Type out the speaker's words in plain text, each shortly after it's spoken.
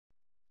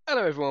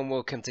Hello everyone,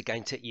 welcome to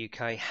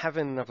GametechUK,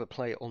 having another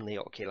play on the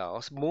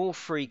Oculus, more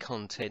free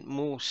content,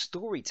 more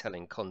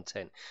storytelling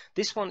content.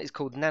 This one is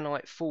called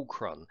Nanite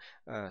Fulcrum,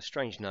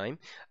 strange name.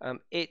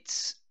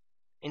 It's,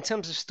 in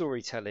terms of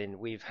storytelling,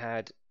 we've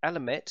had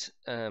Alamet,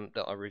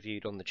 that I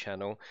reviewed on the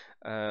channel,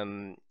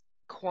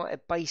 quite a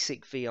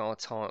basic VR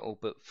title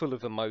but full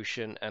of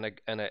emotion and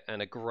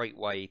a great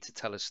way to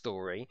tell a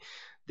story.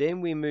 Then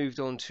we moved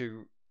on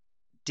to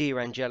Dear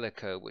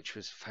Angelica, which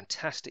was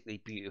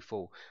fantastically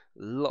beautiful,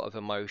 a lot of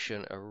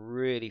emotion, a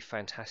really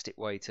fantastic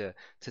way to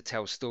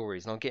tell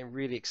stories, and I'm getting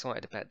really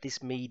excited about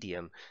this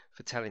medium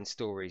for telling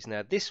stories.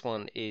 Now this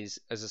one is,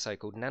 as I say,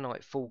 called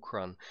Nanite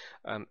Fulcrum.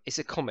 It's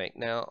a comic.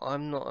 Now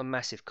I'm not a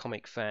massive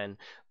comic fan,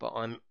 but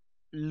I'm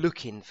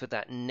looking for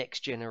that next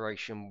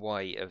generation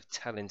way of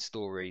telling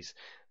stories.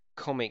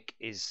 Comic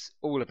is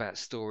all about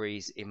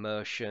stories,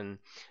 immersion,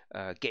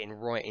 getting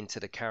right into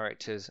the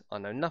characters. I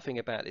know nothing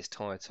about this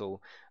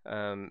title.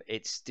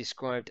 It's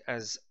described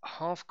as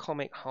half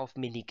comic, half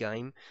mini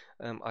game.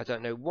 I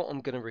don't know what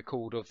I'm going to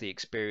record of the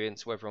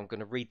experience, whether I'm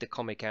going to read the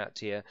comic out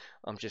to you.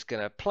 I'm just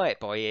going to play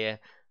it by ear.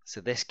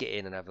 So let's get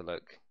in and have a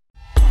look.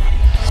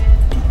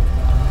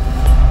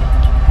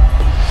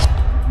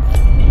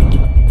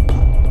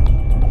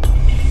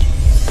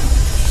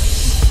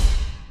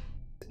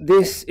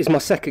 This is my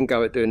second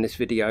go at doing this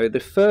video. The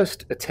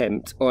first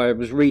attempt, I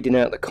was reading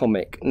out the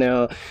comic.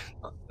 Now,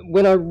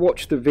 when I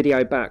watched the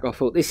video back, I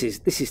thought this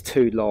is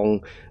too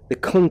long. The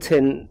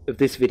content of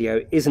this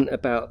video isn't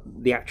about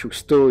the actual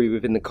story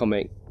within the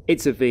comic.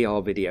 It's a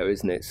VR video,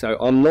 isn't it? So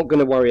I'm not going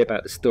to worry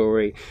about the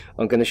story.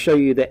 I'm going to show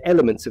you the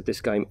elements of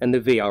this game and the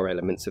VR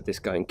elements of this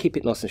game. Keep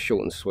it nice and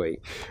short and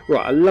sweet.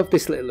 Right, I love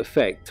this little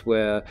effect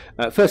where,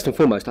 first and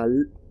foremost,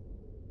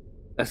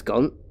 that's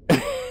gone.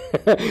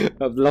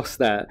 I've lost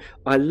that.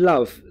 I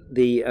love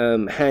the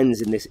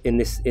hands in this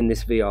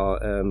VR.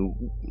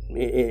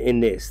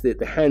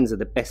 The hands are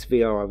the best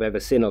VR I've ever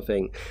seen. I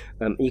think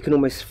you can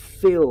almost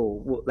feel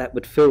what that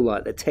would feel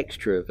like, the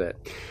texture of it.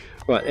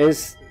 Right,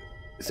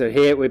 so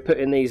here we're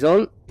putting these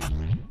on,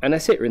 and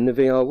that's it. We're in the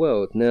VR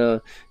world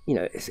now. You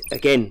know, it's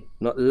again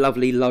not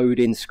lovely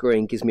loading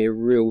screen, gives me a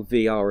real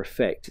VR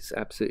effect. It's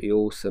absolutely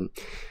awesome.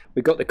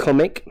 We've got the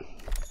comic.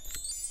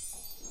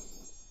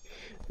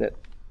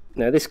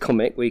 Now this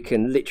comic we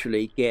can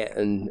literally get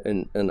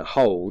and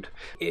hold.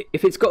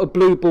 If it's got a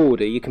blue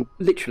border, you can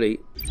literally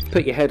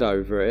put your head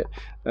over it,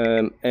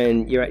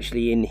 and you're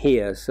actually in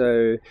here.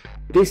 So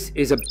this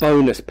is a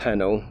bonus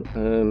panel.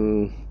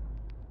 I'm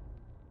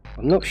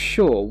not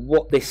sure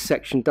what this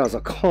section does.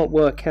 I can't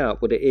work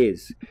out what it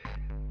is.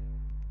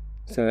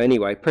 So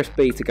anyway, press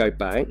B to go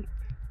back.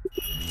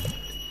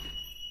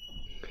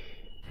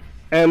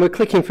 And we're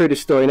clicking through the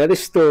story. Now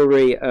this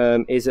story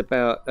is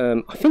about,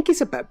 I think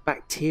it's about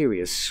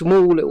bacteria,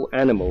 small little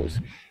animals.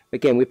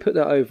 Again, we put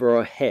that over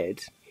our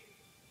head.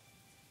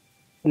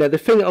 Now the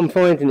thing that I'm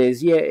finding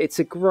is, yeah, it's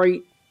a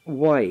great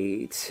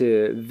way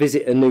to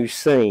visit a new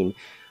scene.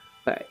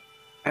 But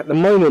at the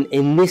moment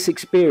in this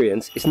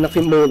experience, it's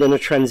nothing more than a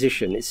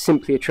transition. It's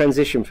simply a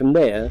transition from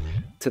there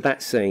to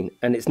that scene.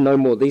 And it's no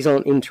more. These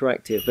aren't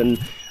interactive.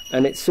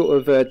 And it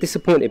sort of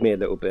disappointed me a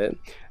little bit.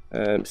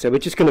 So we're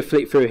just going to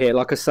flick through here.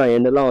 Like I say,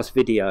 in the last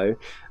video,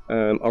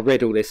 I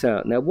read all this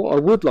out. Now, what I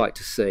would like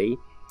to see,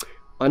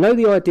 I know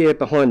the idea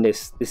behind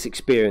this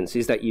experience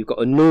is that you've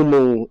got a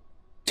normal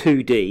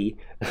 2D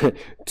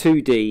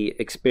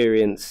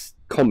experience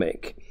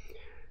comic.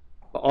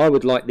 But I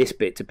would like this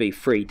bit to be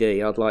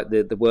 3D. I'd like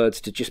the words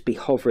to just be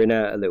hovering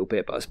out a little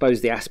bit. But I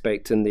suppose the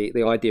aspect and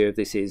the idea of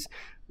this is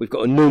we've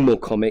got a normal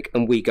comic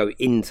and we go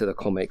into the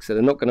comic. So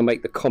they're not going to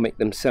make the comic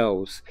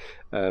themselves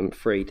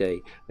 3D.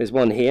 There's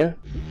one here.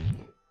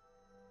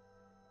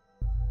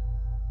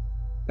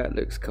 That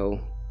looks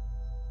cool.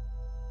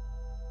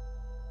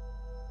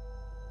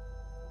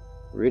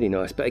 Really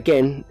nice. But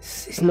again,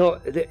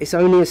 it's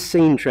only a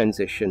scene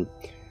transition.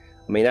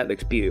 I mean, that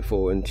looks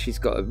beautiful, and she's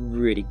got a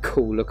really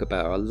cool look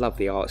about her. I love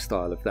the art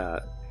style of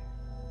that.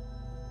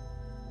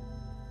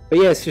 But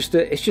yeah, it's just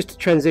a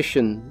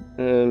transition.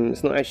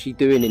 It's not actually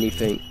doing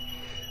anything.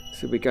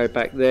 So we go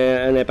back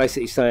there, and they're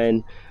basically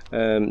saying,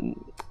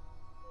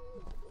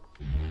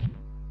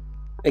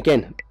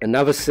 again,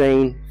 another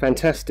scene,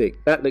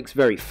 fantastic. That looks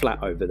very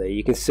flat over there.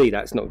 You can see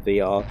that's not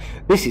VR.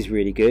 This is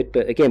really good,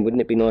 but again,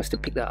 wouldn't it be nice to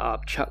pick that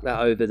up, chuck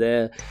that over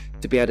there,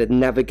 to be able to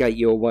navigate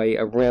your way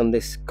around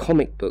this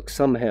comic book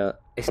somehow?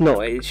 It's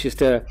not. It's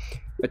just a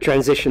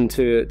transition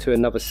to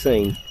another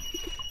scene.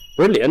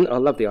 Brilliant. I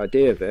love the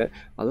idea of it.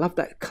 I love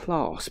that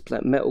clasp,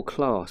 that metal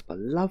clasp. I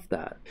love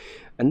that.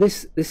 And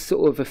this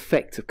sort of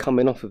effect of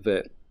coming off of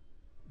it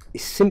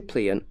is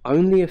simply an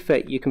only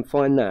effect you can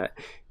find that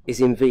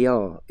is in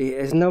VR.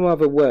 There's no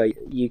other way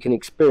you can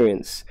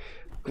experience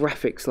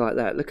graphics like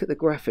that. Look at the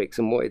graphics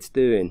and what it's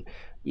doing.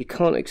 You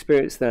can't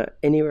experience that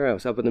anywhere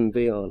else other than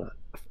VR.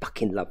 I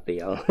fucking love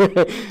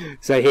VR.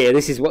 So here,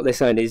 this is what they're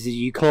saying is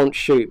you can't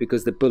shoot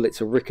because the bullets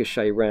will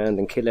ricochet round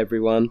and kill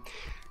everyone.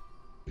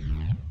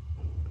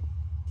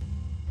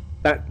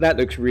 That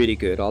looks really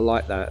good. I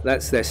like that.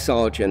 That's their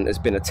sergeant has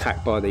been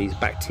attacked by these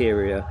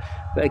bacteria,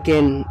 but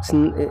again,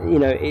 you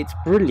know, it's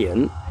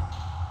brilliant,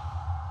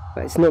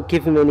 but it's not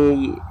giving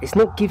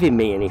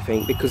me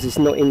anything because it's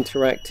not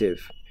interactive.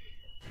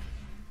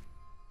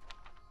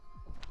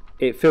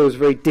 It feels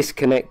very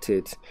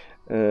disconnected.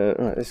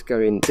 Right, let's go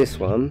in this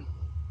one.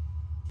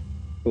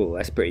 Oh,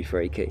 that's pretty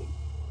freaky.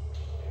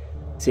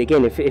 See,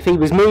 again, if he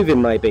was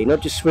moving, maybe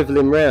not just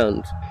swiveling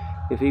round.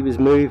 If he was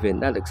moving,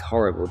 that looks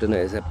horrible, doesn't it?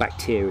 There's a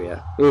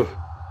bacteria. Ugh.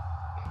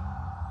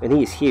 And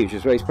he is huge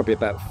as well. He's probably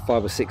about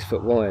 5 or 6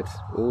 foot wide.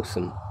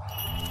 Awesome.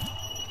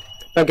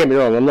 Don't get me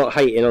wrong, I'm not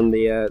hating on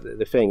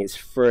the thing. It's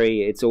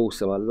free, it's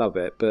awesome, I love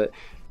it. But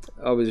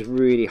I was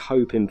really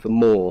hoping for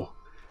more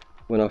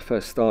when I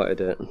first started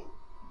it.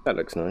 That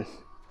looks nice.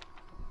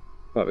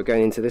 Right, we're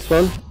going into this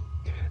one.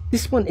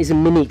 This one is a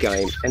mini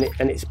game,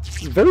 and it's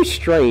very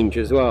strange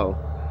as well.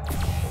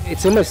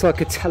 It's almost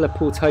like a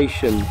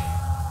teleportation.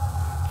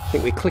 I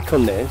think we click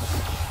on this,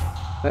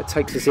 that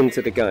takes us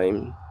into the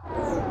game.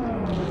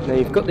 Now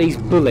you've got these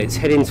bullets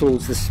heading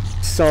towards the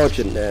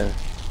sergeant there,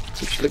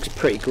 which looks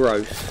pretty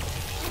gross.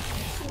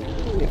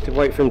 You have to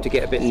wait for him to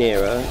get a bit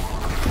nearer,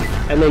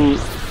 and then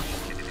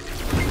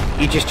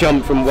you just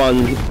jump from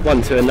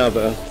one to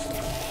another,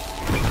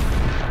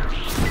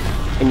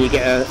 and you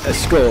get a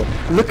score.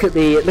 Look at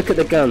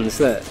the guns.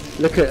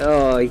 Look at,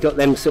 oh, you got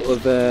them sort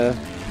of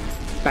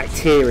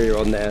bacteria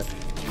on there.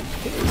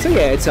 So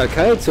yeah, it's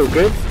okay. It's all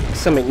good.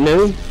 Something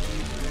new.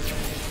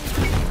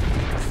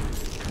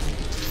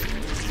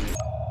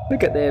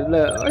 Look at them.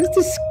 Look, oh, it's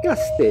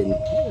disgusting.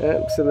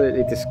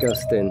 Absolutely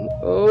disgusting.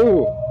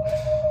 Oh.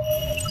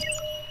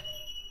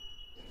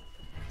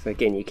 So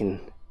again, you can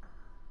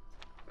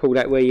pull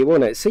that where you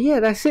want it. So yeah,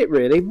 that's it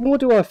really. What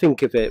do I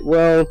think of it?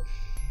 Well.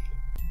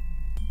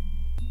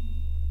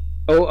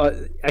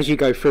 As you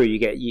go through, you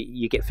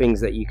get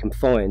things that you can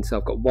find. So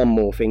I've got one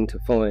more thing to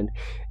find.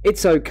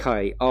 It's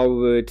okay. I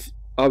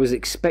was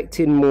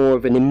expecting more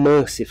of an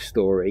immersive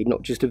story,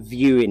 not just a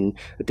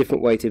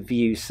different way to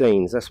view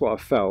scenes. That's what I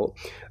felt.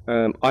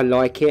 I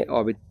like it. I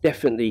would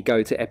definitely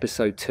go to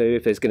episode 2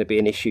 if there's going to be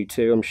an issue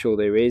 2. I'm sure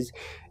there is.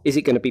 Is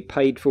it going to be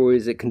paid for?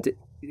 Is it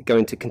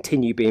going to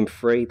continue being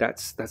free?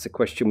 That's a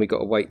question we got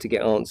to wait to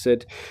get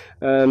answered.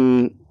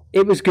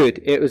 It was good.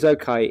 It was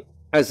okay.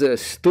 As a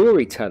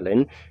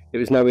storytelling, it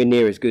was nowhere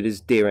near as good as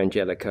Dear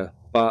Angelica,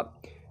 but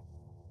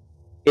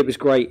it was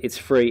great. It's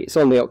free. It's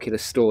on the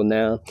Oculus store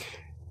now.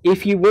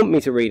 If you want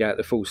me to read out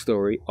the full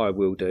story, I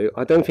will do.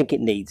 I don't think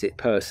it needs it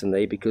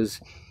personally,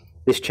 because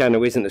this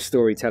channel isn't a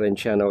storytelling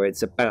channel.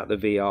 It's about the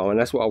VR, and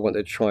that's what I want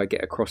to try and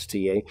get across to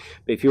you.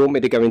 But if you want me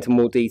to go into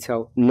more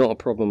detail, not a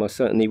problem. I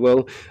certainly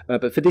will.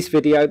 But for this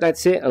video,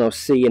 that's it, and I'll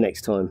see you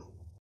next time.